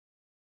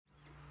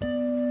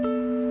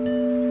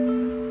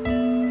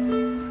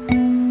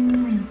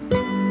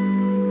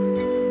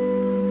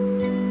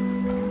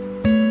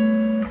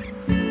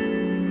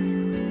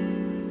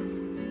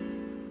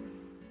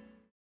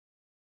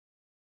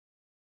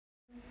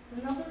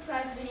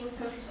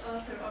Turkish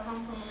author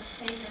Orhan Pamuk's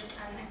status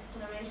and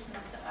exploration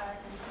of the art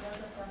and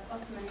philosophy of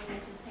Ottoman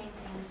miniature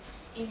painting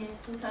in his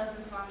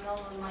 2001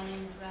 novel My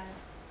Name is Red.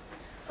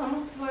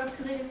 Pamuk's work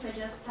clearly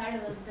suggests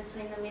parallels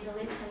between the Middle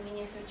Eastern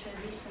miniature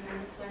tradition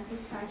and the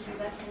 20th century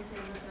Western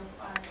philosophy of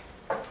art.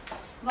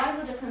 Why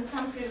would a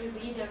contemporary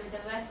reader with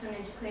a Western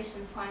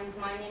education find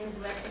My Name is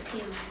Red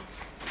appealing?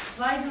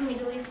 Why do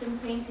Middle Eastern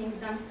paintings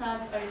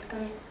themselves or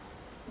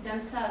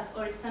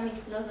Islamic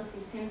philosophy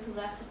seem to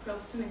lack the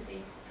proximity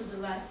to the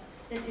West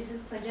that it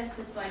is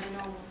suggested by the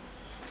novel?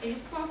 A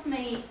response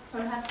may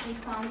perhaps be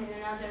found in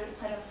another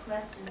set of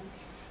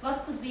questions.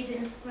 What could be the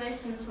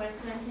inspiration for a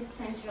 20th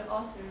century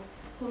author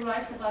who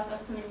writes about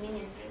Ottoman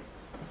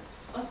miniaturists?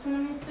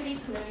 Ottoman history,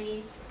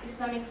 clearly,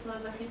 Islamic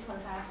philosophy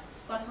perhaps,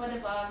 but what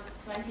about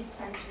 20th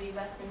century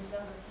Western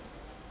philosophy?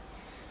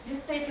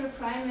 This paper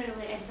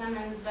primarily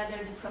examines whether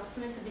the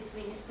proximity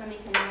between Islamic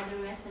and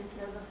modern Western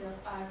philosophy of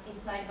art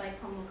implied by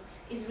Pamuk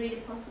is really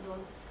possible,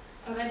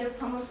 or whether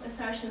Pamuk's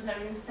assertions are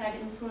instead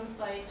influenced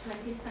by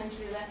 20th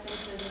century Western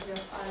philosophy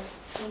of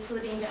art,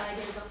 including the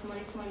ideas of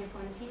Maurice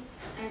Merleau-Ponty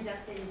and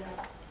Jacques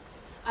Derrida.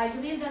 I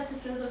believe that the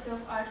philosophy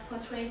of art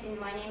portrayed in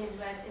My Name is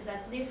Red is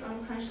at least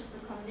unconsciously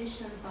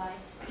conditioned by,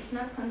 if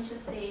not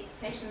consciously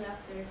fashioned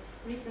after,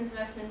 recent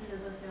Western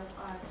philosophy of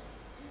art.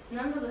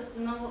 Nonetheless, the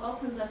novel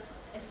opens up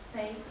a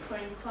space for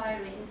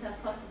inquiry into a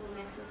possible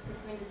nexus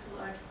between the two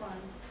art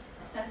forms,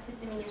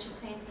 specifically miniature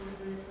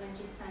paintings in the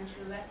 20th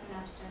century Western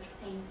abstract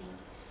painting,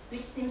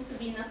 which seems to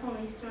be not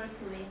only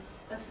historically,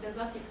 but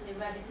philosophically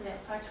radically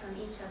apart from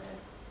each other.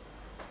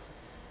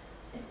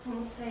 As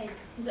Pamuk says,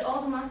 the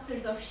old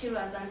masters of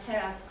Shiraz and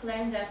Herat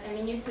claimed that a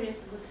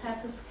miniaturist would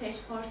have to sketch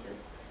horses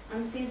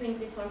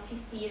unceasingly for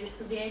 50 years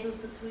to be able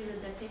to truly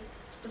depict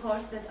the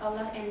horse that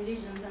Allah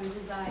envisioned and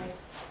desired.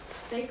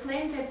 They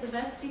claimed that the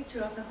best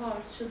picture of a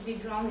horse should be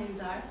drawn in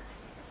dark,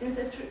 since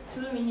a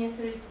true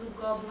miniaturist would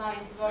go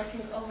blind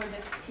working over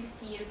the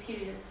 50-year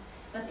period,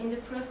 but in the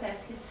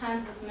process his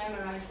hand would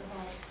memorize the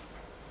horse.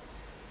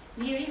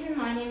 We read in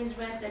My Name is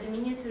Red that a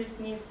miniaturist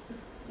needs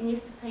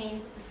to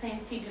paint the same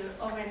figure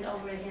over and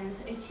over again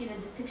to achieve a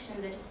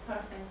depiction that is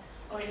perfect,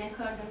 or in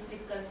accordance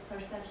with God's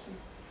perception.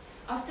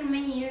 After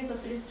many years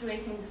of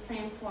illustrating the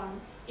same form,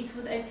 it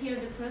would appear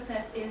the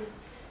process is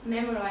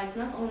memorized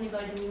not only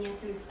by the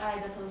miniaturist's eye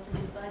but also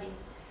his body.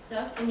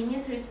 Thus, a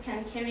miniaturist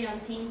can carry on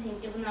painting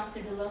even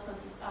after the loss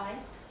of his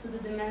eyes to the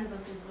demands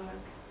of his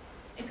work.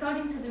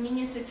 According to the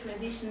miniature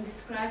tradition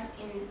described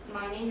in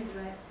My Name is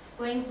Red,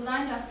 going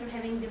blind after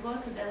having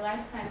devoted a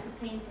lifetime to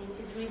painting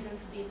is reason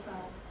to be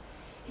proud.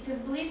 It is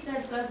believed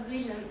that God's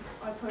vision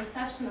or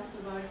perception of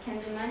the world can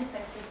be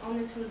manifested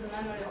only through the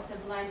memory of a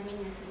blind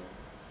miniaturist.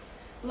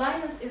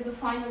 Blindness is the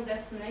final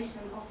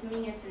destination of the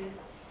miniaturist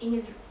in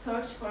his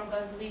search for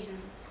God's vision.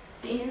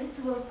 The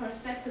inevitable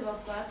perspective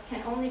of God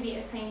can only be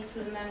attained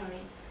through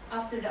memory,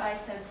 after the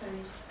eyes have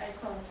perished, I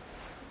quote.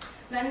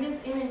 When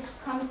this image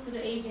comes to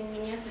the aging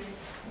miniaturist,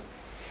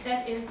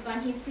 that is,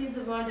 when he sees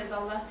the world as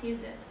Allah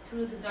sees it,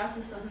 through the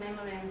darkness of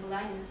memory and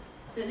blindness,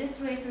 the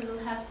illustrator will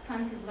have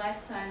spent his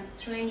lifetime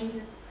training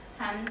his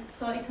hand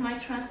so it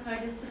might transfer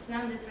this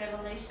splendid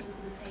revelation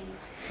to the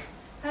page.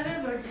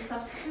 However, the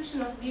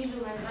substitution of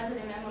visual and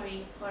bodily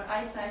memory for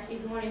eyesight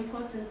is more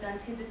important than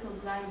physical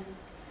blindness.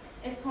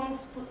 As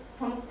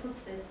Pamuk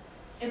puts it,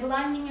 a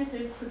blind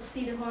miniaturist could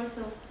see the horse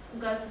of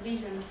God's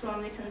vision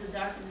from within the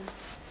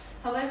darkness.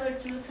 However,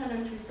 true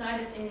talent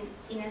resided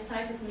in a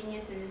sighted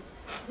miniaturist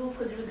who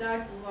could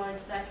regard the world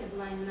like a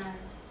blind man.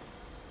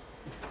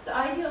 The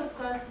idea of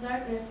God's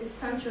darkness is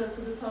central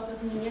to the thought of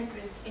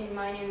miniaturists in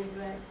My Name is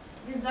Red.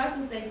 This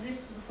darkness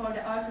exists before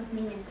the art of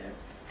miniature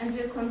and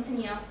will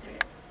continue after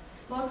it.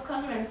 Both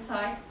color and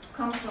sight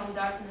come from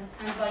darkness,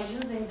 and by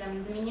using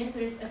them, the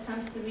miniaturist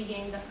attempts to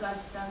regain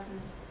God's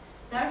darkness.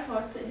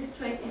 Therefore, to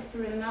illustrate is to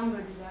remember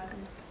the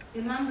darkness.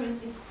 Remembering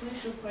is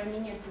crucial for a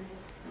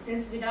miniaturist,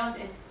 since without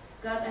it,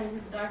 God and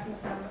his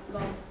darkness are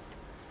lost.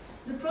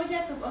 The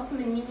project of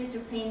Ottoman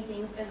miniature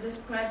paintings, as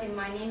described in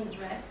My Name is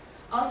Red,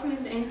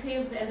 ultimately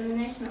entails the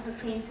elimination of a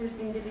painter's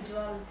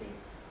individuality,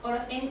 or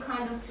of any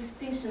kind of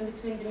distinction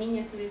between the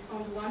miniaturist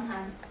on the one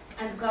hand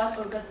and God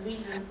or God's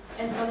vision,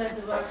 as well as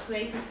the work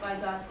created by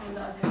God on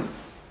the other.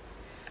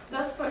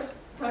 Thus,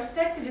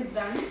 perspective is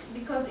bent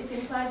because it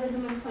implies a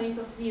human point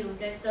of view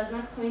that does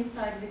not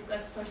coincide with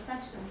God's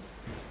perception.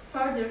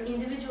 Further,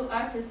 individual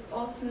artists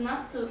ought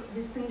not to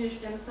distinguish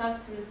themselves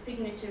through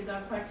signatures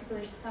or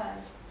particular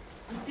styles.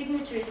 The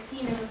signature is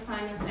seen as a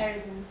sign of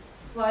arrogance,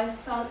 while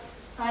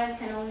style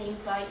can only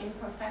imply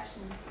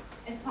imperfection.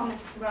 As Pamuk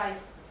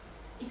writes,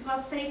 it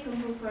was Satan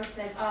who first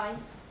said I,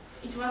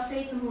 it was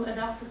Satan who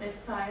adopted a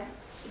style,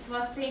 it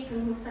was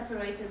Satan who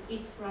separated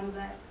East from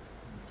West.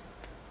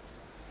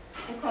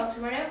 I quote,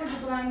 wherever the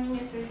blind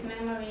miniaturist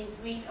memories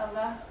reach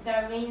Allah,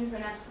 there reigns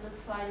an absolute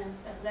silence,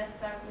 a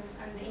blessed darkness,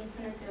 and the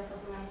infinity of a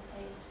blank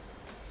page.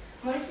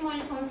 Maurice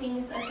Merleau-Ponty in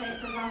his essay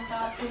Cézanne's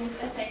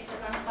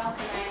Thought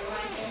and Iron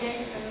Mind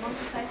engages in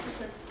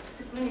multifaceted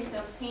sublimity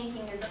of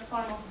painting as a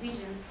form of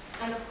vision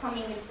and of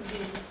coming into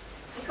being.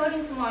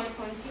 According to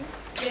Merleau-Ponty,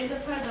 there is a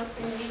paradox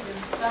in vision.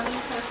 God While we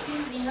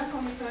perceive, we not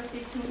only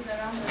perceive things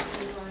around us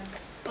in the world,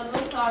 but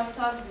also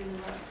ourselves in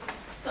the world.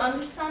 To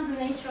understand the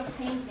nature of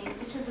painting,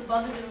 which is the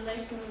bodily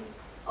relation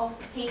of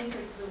the painter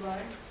to the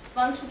world,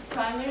 one should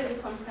primarily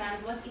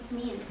comprehend what it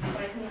means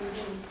for a human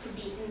being to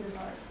be in the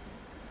world.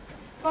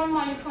 For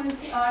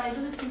Merleau-Ponty, our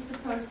abilities to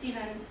perceive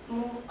and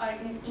move are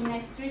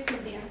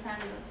inextricably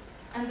entangled,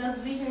 and thus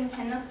vision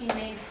cannot be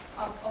made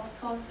up of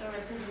thoughts or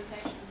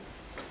representations.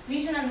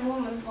 Vision and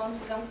movement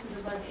won't belong to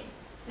the body.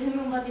 The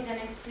human body then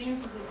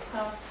experiences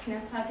itself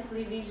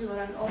kinesthetically visual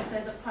and also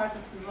as a part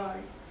of the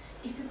world.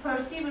 If the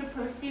perceiver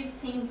perceives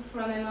things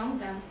from among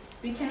them,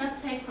 we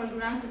cannot take for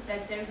granted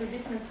that there is a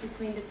difference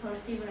between the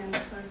perceiver and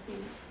the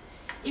perceived.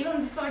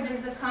 Even before there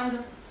is a kind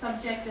of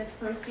subject that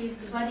perceives,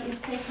 the body is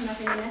taken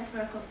up in a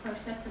network of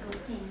perceptible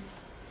things.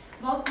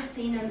 Both the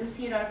seen and the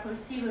seer are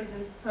perceivers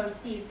and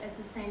perceived at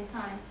the same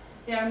time.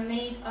 They are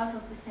made out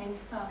of the same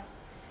stuff.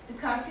 The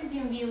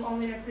Cartesian view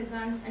only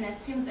represents an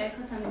assumed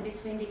dichotomy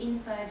between the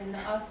inside and the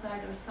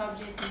outside, or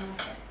subject and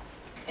object.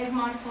 As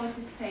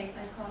Merleau-Ponty states,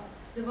 I quote,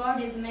 "The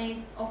world is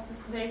made of the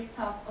very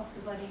stuff of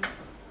the body."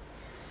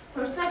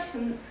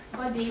 Perception,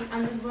 body,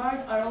 and the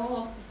world are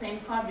all of the same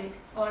fabric,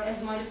 or as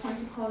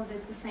Merleau-Ponty calls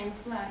it, the same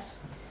flesh.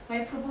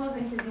 By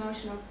proposing his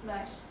notion of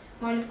flesh,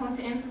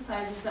 Merleau-Ponty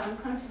emphasizes the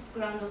unconscious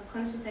ground of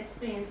conscious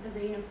experience as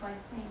a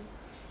unified thing.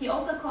 He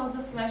also calls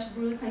the flesh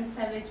brute and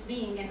savage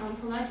being an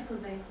ontological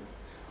basis,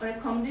 or a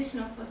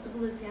condition of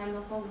possibility and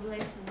of all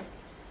relations.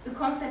 The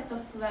concept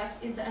of flesh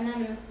is the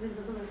anonymous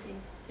visibility,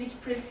 which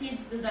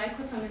precedes the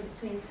dichotomy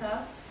between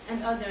self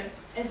and other,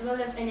 as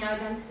well as any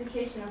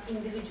identification of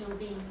individual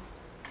beings.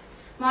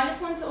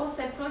 Merleau-Ponty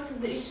also approaches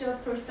the issue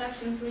of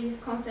perception through his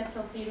concept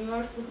of the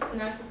universal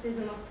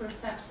narcissism of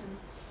perception.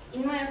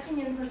 In my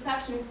opinion,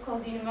 perception is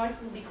called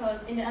universal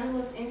because in the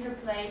endless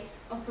interplay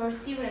of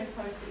perceiver and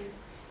perceived,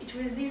 it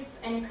resists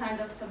any kind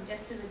of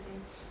subjectivity.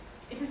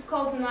 It is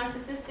called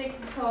narcissistic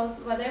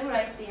because whatever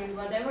I see and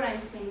whatever I am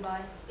seen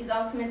by is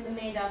ultimately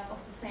made up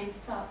of the same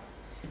stuff.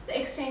 The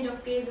exchange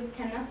of gazes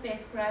cannot be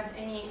ascribed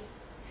any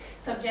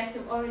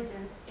subjective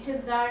origin. It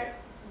is there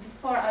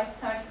before I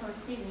start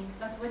perceiving,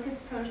 but what is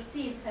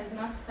perceived has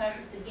not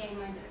started the game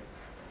either.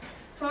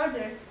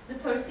 Further, the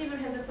perceiver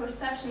has a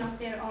perception of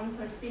their own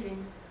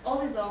perceiving.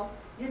 All is all,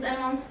 this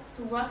amounts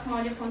to what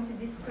Merleau-Ponty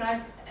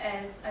describes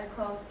as, I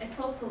quote, a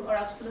total or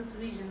absolute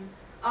vision,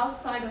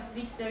 outside of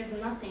which there is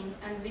nothing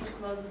and which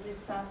closes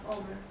itself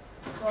over,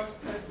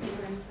 both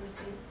perceiver and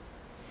perceived.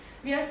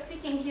 We are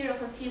speaking here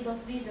of a field of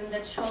vision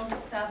that shows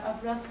itself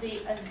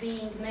abruptly as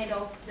being made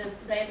of the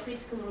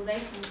diacritical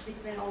relations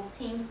between all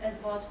things as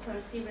both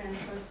perceiver and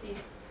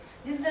perceived.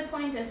 This is a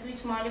point at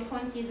which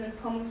Merleau-Ponty's and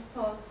Pamuk's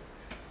thoughts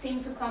seem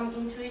to come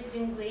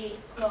intriguingly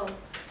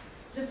close.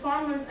 The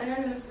former's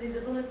anonymous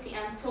visibility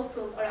and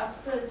total or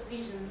absolute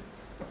vision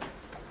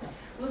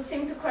would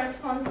seem to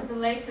correspond to the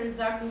later's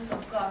darkness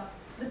of God.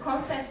 The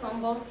concepts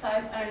on both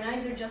sides are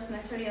neither just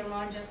material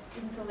nor just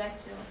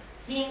intellectual.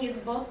 Being is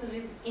both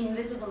the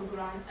invisible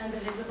ground and the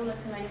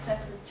visibility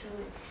manifested through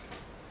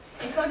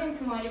it. According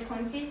to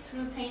Merleau-Ponty,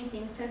 through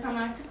painting, Cézanne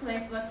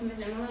articulates what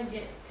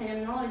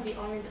phenomenology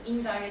only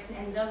indirectly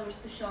endeavors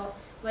to show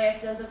via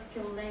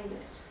philosophical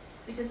language,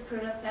 which is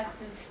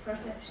pre-reflexive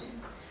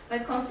perception. By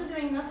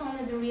considering not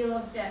only the real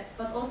object,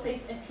 but also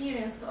its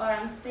appearance to our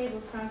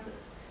unstable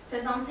senses,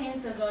 Cézanne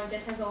paints a world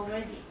that has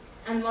already,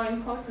 and more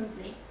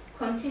importantly,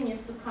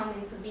 continues to come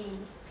into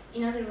being.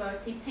 In other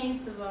words, he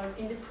paints the world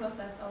in the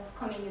process of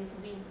coming into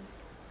being.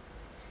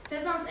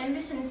 Cézanne's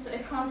ambition is to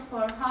account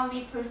for how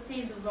we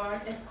perceive the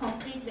world as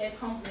completely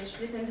accomplished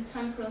within the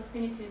temporal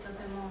finitude of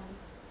a moment.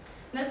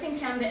 Nothing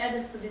can be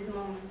added to this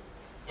moment.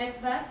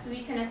 At best,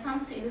 we can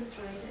attempt to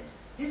illustrate it.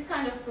 This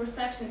kind of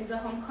perception is a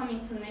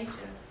homecoming to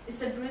nature.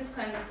 It's a brute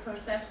kind of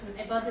perception,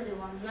 a bodily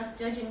one, not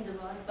judging the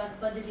world, but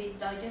bodily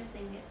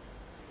digesting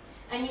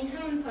it. An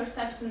inhuman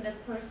perception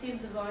that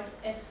perceives the world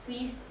as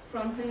free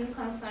from human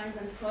concerns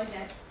and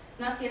projects,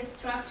 not yet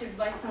structured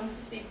by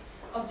scientific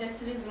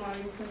objectivism or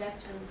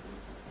intellectualism.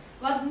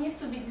 What needs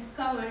to be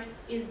discovered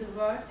is the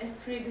world as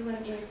pre-given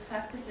in its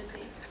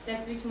facticity,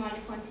 that which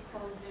Merleau-Ponty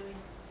calls there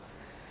is.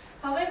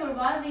 However,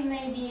 while we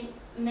may be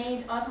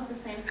made out of the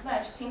same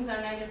flesh, things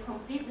are neither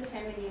completely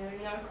familiar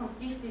nor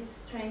completely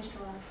strange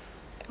to us.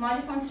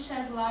 Merleau-Ponty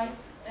sheds light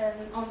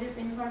on this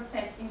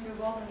imperfect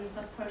interwovenness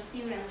of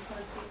perceiver and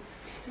perceived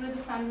through the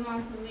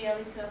fundamental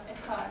reality of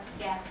a card,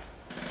 gap.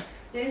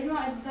 There is no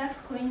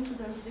exact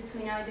coincidence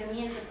between either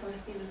me as a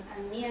perceiver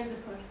and me as the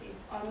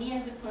perceived, or me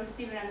as the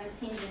perceiver and the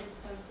thing that is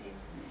perceived.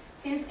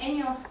 Since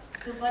any of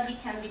the body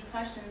can be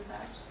touched and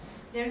touched,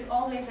 there is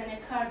always an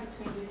accord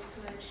between these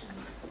two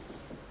actions.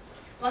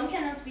 One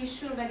cannot be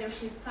sure whether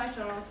she is touched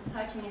or also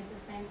touching at the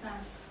same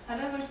time.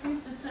 However, since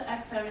the two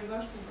acts are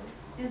reversible,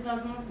 this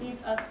does not lead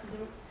us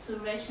to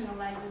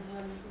rationalize the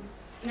dualism.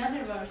 In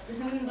other words, the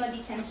human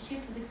body can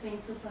shift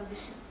between two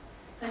positions,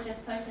 such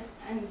as touch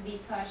and be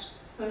touched,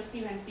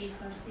 perceive and be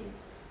perceived.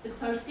 The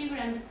perceiver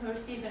and the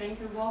perceived are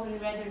interwoven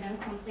rather than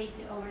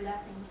completely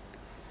overlapping.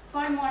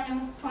 For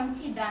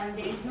Merleau-Ponty, then,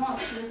 there is no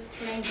absolute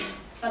stranger,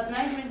 but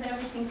neither is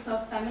everything so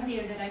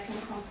familiar that I can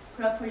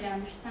properly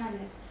understand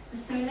it. The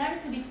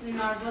similarity between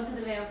our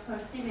bodily way of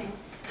perceiving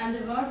and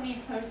the world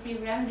we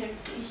perceive renders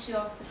the issue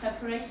of the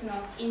separation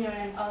of inner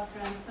and outer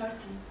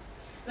uncertain.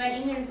 When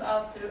inner is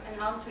outer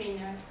and outer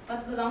inner,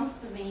 what belongs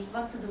to me,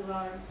 what to the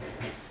world?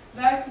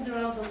 Where to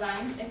draw the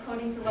lines,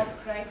 according to what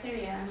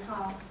criteria and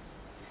how?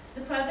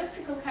 The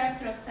paradoxical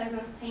character of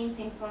Cézanne's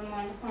painting for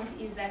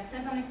Merleau-Ponty is that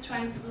Cézanne is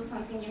trying to do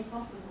something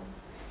impossible.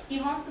 He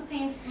wants to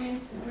paint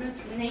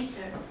brute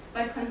nature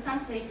by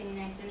contemplating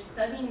nature,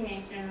 studying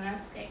nature and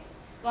landscapes,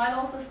 while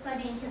also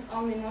studying his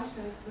own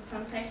emotions, the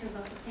sensations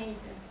of the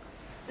painter.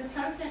 The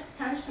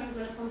tensions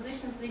and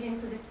oppositions leading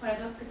to this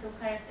paradoxical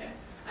character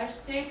are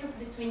situated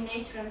between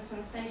nature and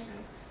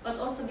sensations, but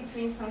also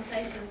between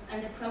sensations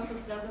and the proper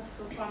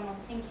philosophical form of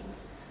thinking.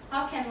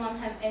 How can one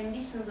have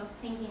ambitions of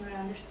thinking or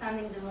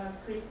understanding the world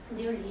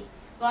clearly,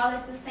 while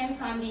at the same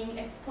time being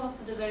exposed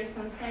to the very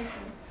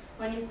sensations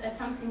when he's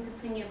attempting to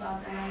think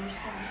about and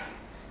understand?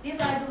 This,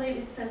 I believe,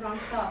 is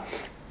Cézanne's doubt.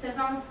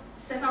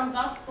 Cézanne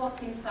doubts both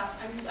himself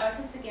and his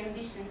artistic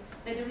ambition,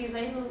 whether he is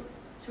able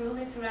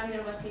truly to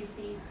render what he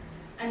sees,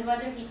 and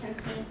whether he can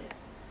paint it,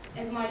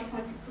 as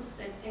Merleau-Ponty puts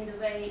it, in the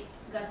way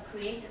God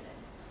created it.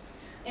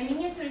 A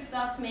miniaturist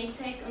doubt may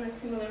take on a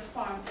similar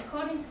form.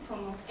 According to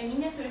Pamuk, a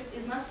miniaturist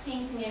is not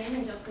painting an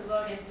image of the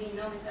world as we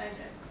know it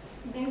either.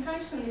 His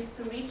intention is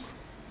to reach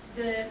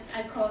the,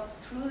 I quote,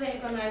 truly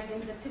agonizing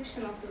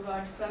depiction of the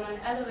world from an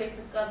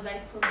elevated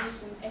godlike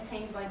position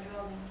attained by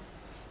drawing.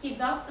 He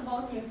doubts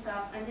about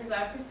himself and his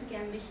artistic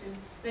ambition,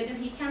 whether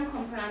he can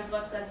comprehend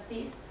what God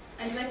sees,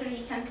 and whether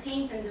he can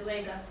paint in the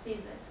way God sees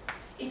it.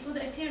 It would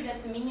appear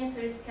that the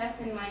miniaturist cast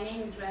in My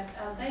Name is Red,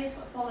 albeit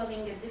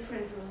following a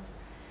different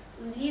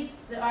route, leads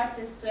the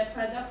artist to a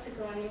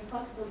paradoxical and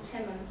impossible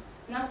challenge,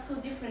 not too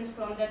different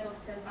from that of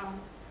Cézanne.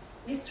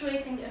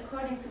 Illustrating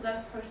according to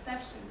God's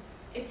perception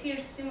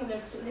appears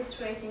similar to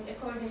illustrating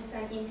according to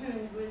an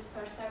inhuman brute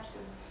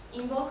perception.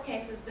 In both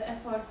cases, the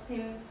effort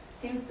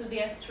seems to be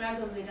a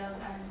struggle without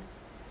end.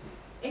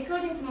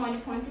 According to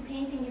Merleau-Ponty,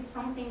 painting is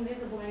something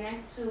visible and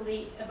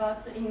actually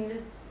about the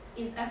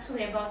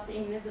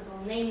invisible,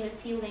 namely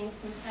feelings,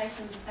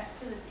 sensations,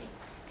 activity.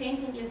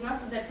 Painting is not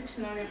the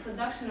depiction or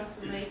reproduction of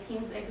the way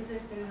things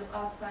exist in the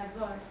outside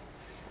world.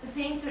 The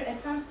painter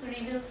attempts to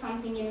reveal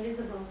something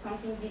invisible,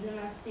 something we do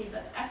not see,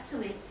 but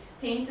actually,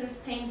 painters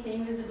paint the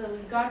invisible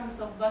regardless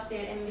of what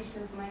their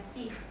ambitions might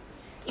be.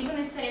 Even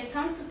if they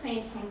attempt to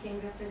paint something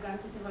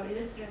representative or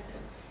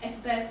illustrative,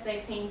 at best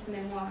they paint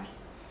memoirs.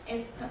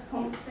 As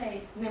Pamuk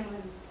says,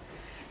 memories.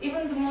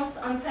 Even the most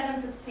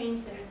untalented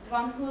painter,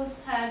 one whose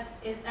head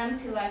is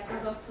empty like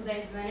those of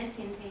today's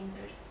Venetian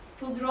painters,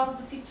 who draws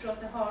the picture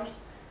of a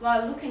horse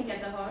while looking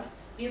at a horse,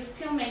 will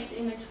still make the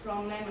image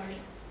from memory.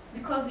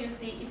 Because you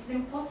see, it's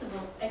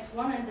impossible at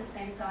one and the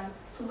same time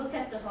to look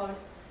at the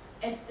horse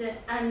and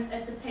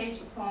at the page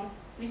upon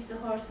which the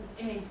horse's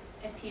image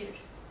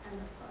appears.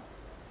 End of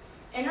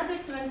quote. Another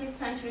 20th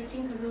century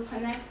thinker who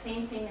connects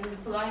painting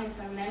and blindness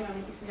or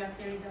memory is Jacques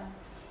Derrida.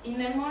 In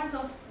Memoirs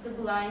of the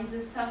Blind,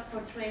 the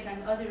Self-Portrait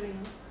and Other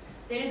Readings,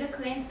 Derrida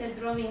claims that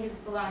drawing is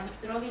blind.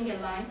 Drawing a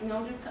line in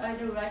order to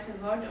either write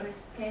a word or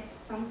sketch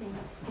something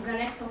is an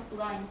act of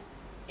blind.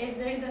 As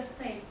Derrida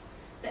states,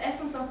 the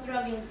essence of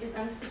drawing is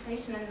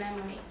anticipation and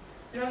memory.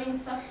 Drawing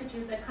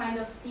substitutes a kind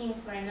of seeing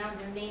for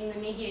another, namely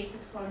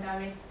mediated for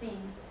direct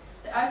seeing.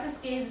 The artist's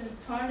gaze is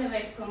turned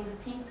away from the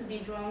thing to be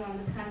drawn on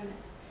the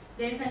canvas.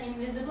 There is an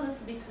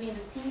invisibility between the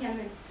thing and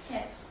its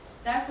sketch.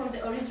 Therefore,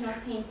 the original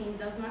painting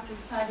does not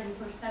reside in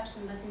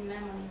perception but in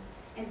memory.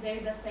 As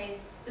Derrida says,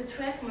 the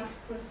thread must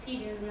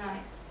proceed in the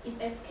night. It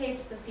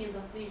escapes the field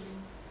of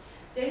vision.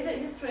 Derrida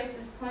illustrates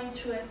this point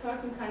through a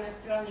certain kind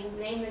of drawing,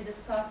 namely the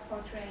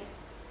self-portrait.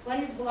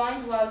 One is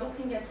blind while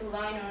looking at the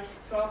line or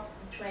stroke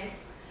the trait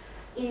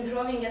in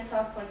drawing a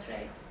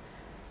self-portrait.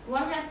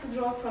 One has to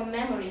draw from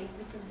memory,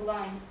 which is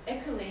blind.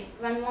 Equally,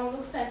 when one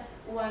looks at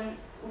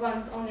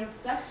one's own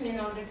reflection in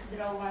order to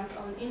draw one's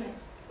own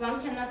image, one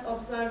cannot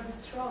observe the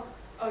stroke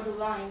or the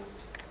line.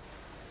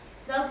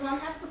 Thus, one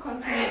has to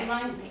continue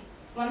blindly.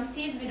 One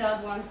sees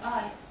without one's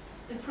eyes.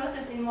 The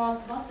process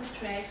involves both the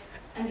thread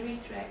and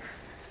retread.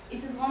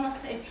 It is one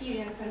of the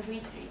appearance and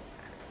retreat.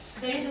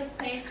 Derrida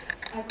states,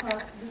 I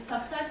quote, "The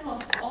subtitle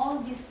of all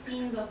these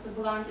scenes of the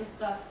blind is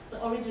thus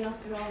the origin of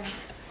drawing,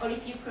 or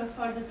if you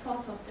prefer, the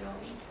thought of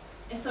drawing.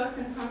 A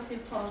certain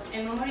pensive pause,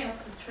 a memory of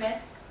the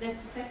thread that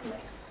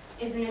speculates,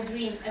 is in a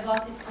dream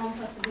about its own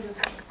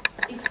possibility.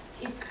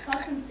 Its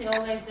potency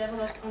always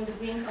develops on the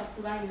brink of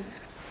blindness.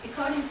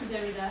 According to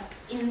Derrida,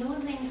 in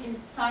losing his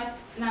sight,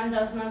 man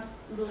does not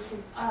lose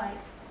his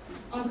eyes.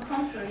 On the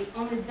contrary,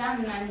 only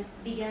then man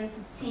began to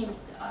think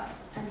the eyes."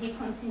 And he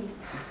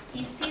continues,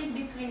 "He sees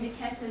between the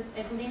catches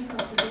a glimpse of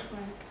the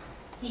difference.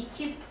 He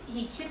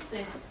keeps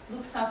it,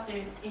 looks after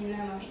it in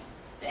memory."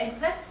 The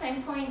exact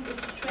same point is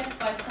stressed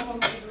by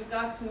Pamuk with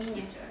regard to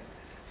miniature.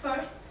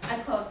 First, I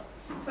quote,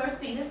 First,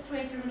 the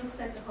illustrator looks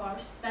at the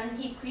horse, then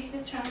he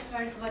quickly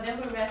transfers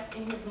whatever rests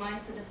in his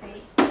mind to the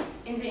page.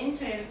 In the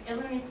interim,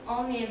 even if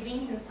only a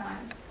wink in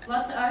time,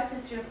 what the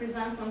artist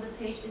represents on the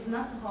page is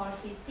not the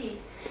horse he sees,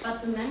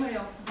 but the memory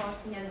of the horse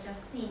he has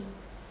just seen.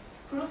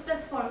 Proof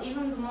that for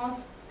even the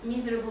most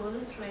miserable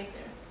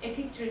illustrator, a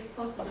picture is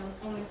possible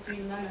only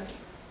through memory.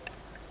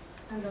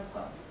 End of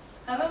quote.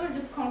 However,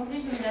 the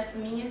conclusion that the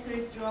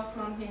miniaturists draw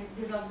from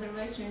this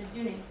observation is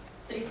unique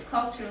to its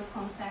cultural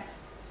context.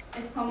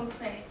 As Pamuk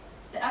says,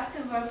 the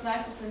active work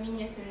life of a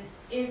miniaturist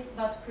is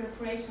but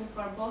preparation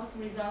for both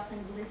the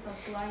resulting bliss of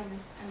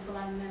blindness and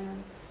blind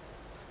memory.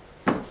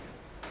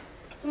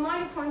 To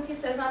Merleau-Ponty,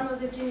 Cézanne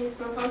was a genius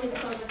not only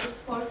because of his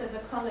force as a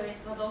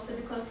colorist, but also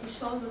because he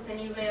shows us a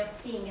new way of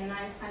seeing, a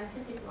nice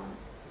scientific one.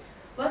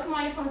 What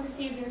Merleau-Ponty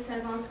sees in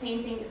Cézanne's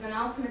painting is an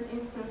ultimate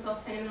instance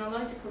of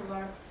phenomenological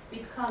work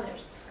with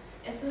colors.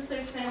 As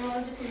Husserl's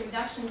phenomenological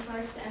reduction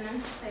tries to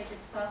emancipate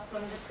itself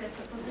from the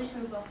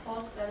presuppositions of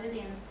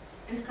post-Galilian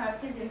and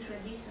Cartesian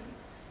traditions,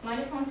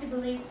 Merleau-Ponty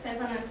believes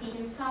Cézanne and he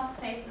himself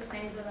face the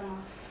same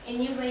dilemma. A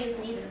new way is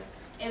needed,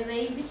 a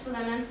way which will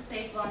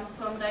emancipate one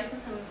from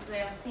dichotomous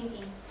way of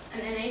thinking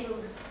and enable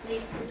the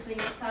split between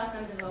the self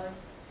and the world,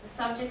 the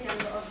subject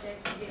and the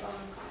object to be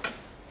overcome.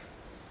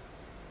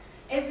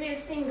 As we have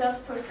seen, thus,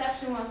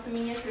 perception was to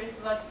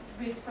miniaturists what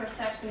brute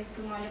perception is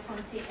to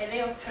Merleau-Ponty, a way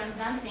of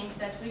transcending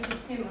that which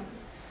is human,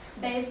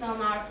 based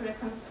on our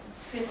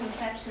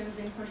preconceptions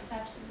in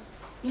perception.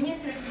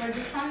 Miniaturists were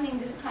defending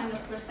this kind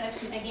of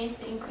perception against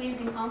the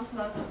increasing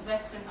onslaught of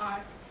Western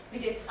art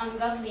with its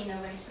ungodly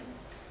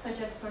innovations, such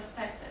as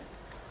perspective.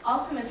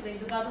 Ultimately,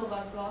 the battle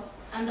was lost,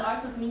 and the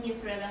art of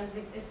miniaturism,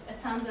 with its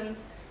attendant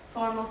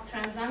form of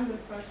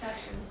transcendent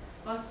perception,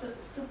 was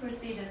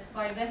superseded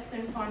by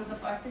Western forms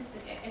of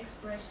artistic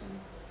expression.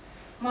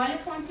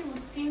 Merleau-Ponty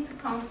would seem to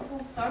come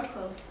full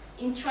circle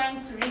in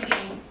trying to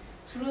regain,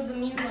 through the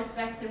means of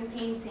Western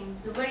painting,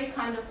 the very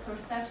kind of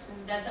perception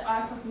that the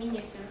art of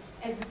miniature,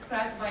 as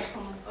described by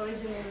Pamuk,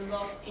 originally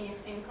lost in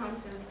its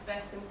encounter with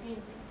Western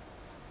painting.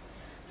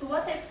 To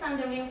what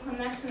extent the real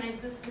connection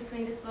exists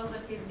between the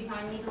philosophies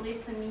behind Middle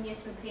Eastern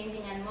miniature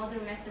painting and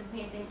modern Western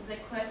painting is a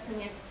question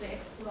yet to be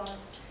explored.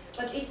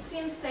 But it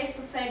seems safe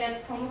to say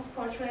that Pamuk's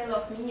portrayal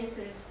of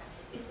miniaturists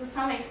is to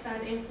some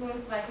extent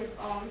influenced by his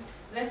own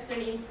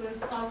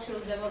Western-influenced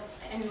cultural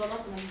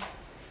envelopment.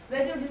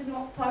 Whether this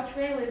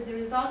portrayal is the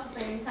result of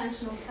an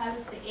intentional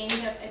fallacy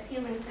aimed at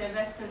appealing to a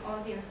Western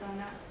audience or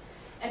not,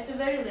 at the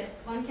very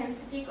least, one can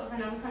speak of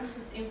an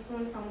unconscious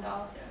influence on the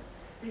author,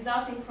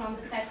 resulting from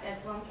the fact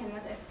that one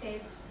cannot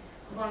escape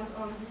one's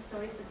own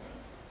historicity.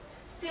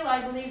 Still,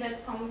 I believe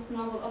that Pamuk's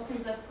novel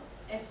opens up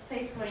a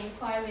space for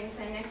inquiry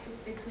into a nexus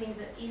between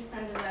the East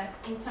and the West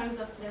in terms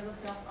of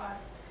philosophy of art.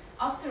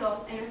 After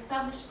all, an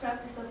established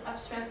practice of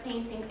abstract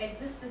painting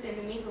existed in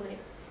the Middle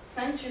East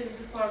centuries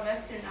before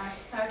Western art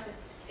started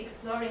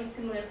exploring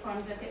similar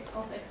forms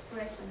of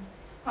expression,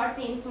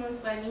 partly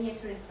influenced by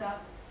miniature itself,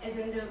 as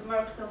in the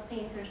works of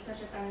painters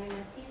such as Evrim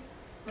Emir,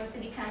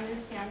 Vasily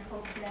Kandinsky, and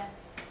Paul Klee.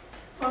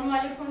 For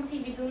Merleau-Ponty,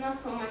 we do not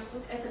so much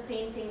look at a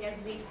painting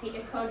as we see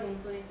according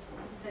to it,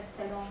 says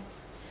Salon.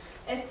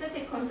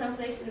 Aesthetic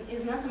contemplation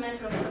is not a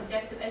matter of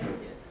subjective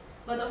attitude,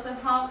 but of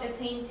how a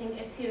painting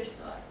appears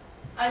to us.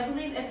 I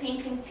believe a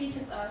painting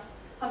teaches us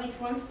how it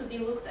wants to be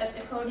looked at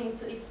according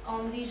to its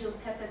own visual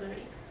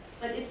categories.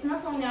 But it's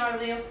not only our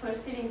way of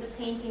perceiving the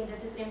painting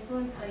that is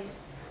influenced by it,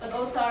 but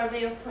also our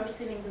way of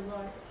perceiving the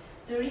world.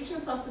 The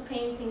richness of the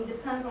painting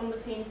depends on the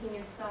painting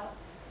itself,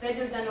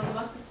 rather than on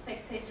what the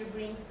spectator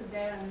brings to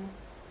bear on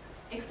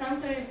it.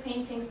 Exemplary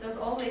paintings does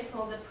always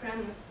hold a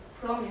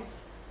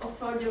promise of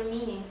further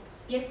meanings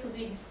yet to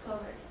be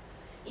discovered.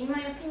 In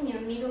my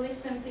opinion, Middle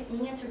Eastern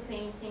miniature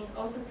painting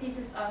also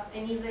teaches us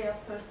a new way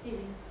of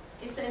perceiving.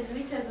 It's as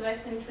rich as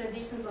Western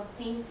traditions of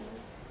painting,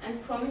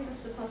 and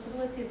promises the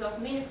possibilities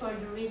of many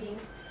further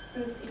readings,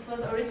 since it was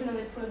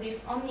originally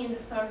produced only in the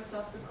service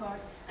of the court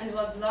and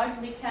was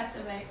largely kept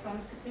away from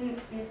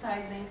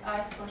scrutinizing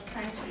eyes for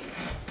centuries.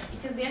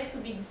 It is yet to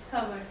be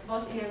discovered,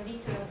 both in a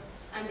literal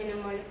and in a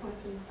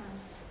Merleau-Ponty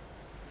sense.